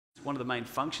One of the main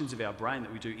functions of our brain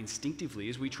that we do instinctively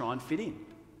is we try and fit in.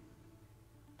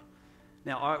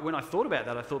 Now, when I thought about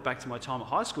that, I thought back to my time at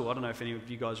high school. I don't know if any of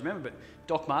you guys remember, but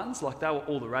Doc Martens, like, they were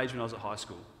all the rage when I was at high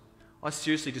school. I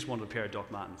seriously just wanted a pair of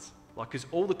Doc Martens. Like, because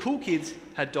all the cool kids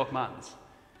had Doc Martens.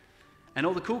 And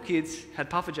all the cool kids had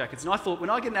puffer jackets. And I thought, when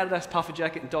I get an Adidas puffer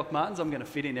jacket and Doc Martens, I'm going to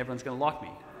fit in, everyone's going to like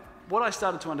me. What I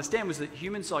started to understand was that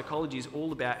human psychology is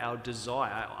all about our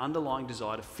desire, our underlying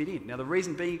desire to fit in. Now, the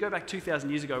reason being, you go back 2,000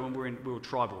 years ago when we were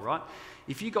tribal, right?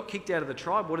 If you got kicked out of the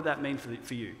tribe, what did that mean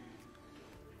for you?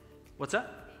 What's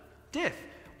that? Death.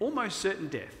 Almost certain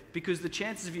death. Because the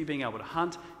chances of you being able to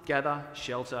hunt, gather,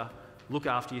 shelter, look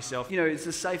after yourself, it's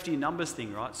the safety in numbers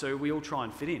thing, right? So we all try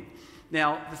and fit in.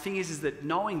 Now, the thing is that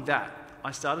knowing that,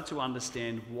 I started to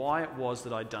understand why it was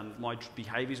that my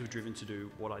behaviours were driven to do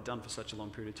what I'd done for such a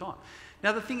long period of time.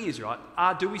 Now, the thing is, right,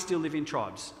 do we still live in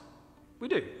tribes? We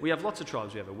do. We have lots of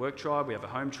tribes. We have a work tribe, we have a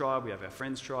home tribe, we have our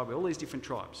friends tribe, we have all these different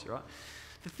tribes, right?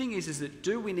 The thing is that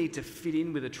do we need to fit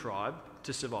in with a tribe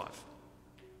to survive?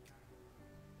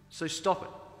 So stop it.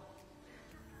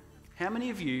 How many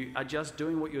of you are just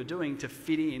doing what you're doing to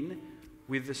fit in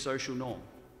with the social norm?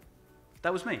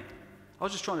 That was me. I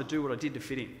was just trying to do what I did to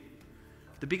fit in.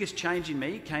 The biggest change in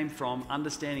me came from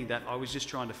understanding that I was just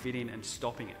trying to fit in and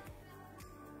stopping it.